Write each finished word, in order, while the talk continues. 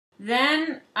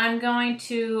Then I'm going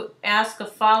to ask a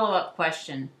follow-up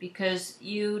question because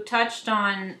you touched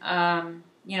on,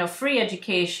 free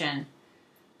education,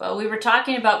 but we were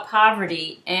talking about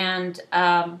poverty, and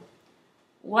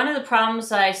one of the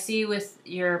problems I see with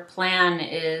your plan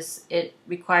is it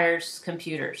requires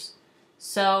computers.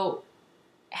 So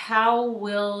how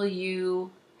will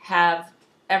you have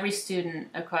every student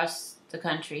across the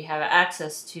country have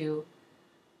access to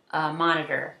a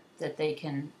monitor that they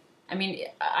can? I mean,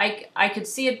 I could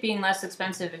see it being less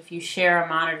expensive if you share a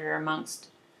monitor amongst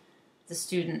the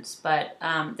students, but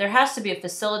there has to be a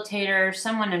facilitator,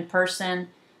 someone in person.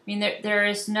 I mean, there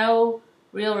is no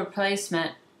real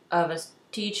replacement of a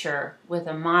teacher with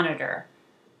a monitor.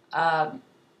 Um,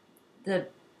 the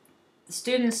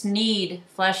students need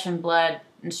flesh and blood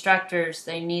instructors.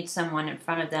 They need someone in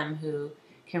front of them who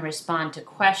can respond to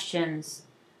questions.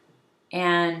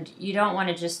 And you don't want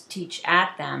to just teach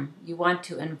at them. You want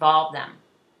to involve them.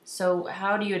 So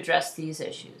how do you address these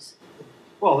issues?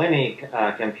 Well, any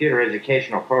computer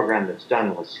educational program that's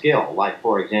done with skill, like,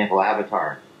 for example,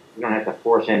 Avatar, you don't have to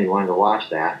force anyone to watch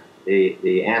that.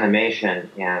 The animation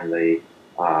and the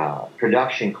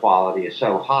production quality is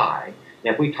so high.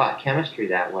 And if we taught chemistry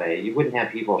that way, you wouldn't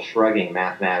have people shrugging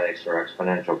mathematics or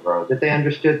exponential growth if they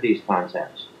understood these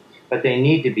concepts. But they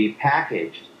need to be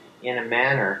packaged in a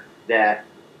manner that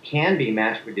can be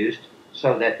mass-produced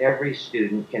so that every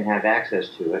student can have access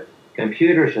to it.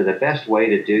 Computers are the best way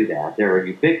to do that. They're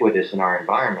ubiquitous in our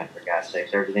environment, for God's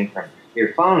sakes. Everything from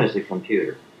your phone is a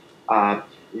computer.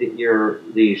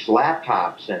 These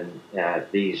laptops and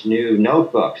these new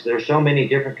notebooks, there's so many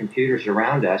different computers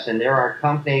around us, and there are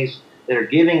companies that are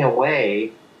giving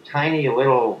away tiny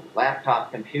little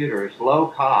laptop computers, low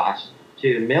cost,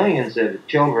 to millions of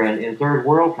children in third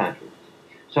world countries.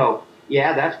 So,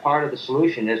 yeah, that's part of the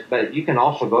solution. But you can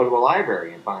also go to a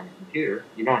library and find a computer.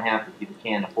 You don't have to, if you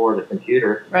can't afford a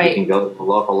computer, Right. You can go to the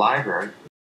local library.